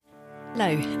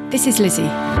Hello, this is Lizzie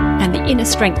and the Inner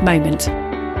Strength Moment.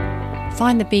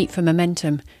 Find the beat for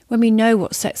momentum. When we know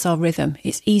what sets our rhythm,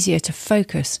 it's easier to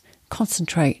focus,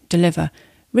 concentrate, deliver.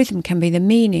 Rhythm can be the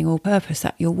meaning or purpose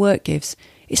that your work gives.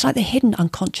 It's like the hidden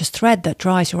unconscious thread that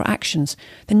drives your actions.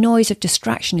 The noise of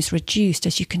distraction is reduced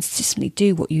as you consistently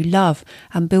do what you love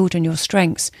and build on your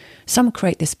strengths. Some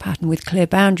create this pattern with clear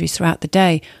boundaries throughout the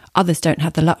day. Others don't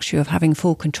have the luxury of having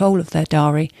full control of their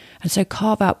diary, and so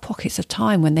carve out pockets of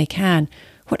time when they can.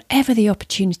 Whatever the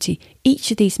opportunity,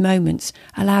 each of these moments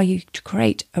allow you to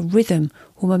create a rhythm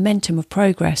or momentum of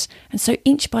progress, and so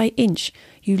inch by inch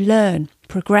you learn,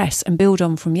 progress and build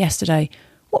on from yesterday.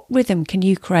 What rhythm can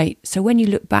you create so when you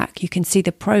look back you can see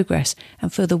the progress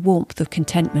and feel the warmth of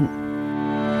contentment?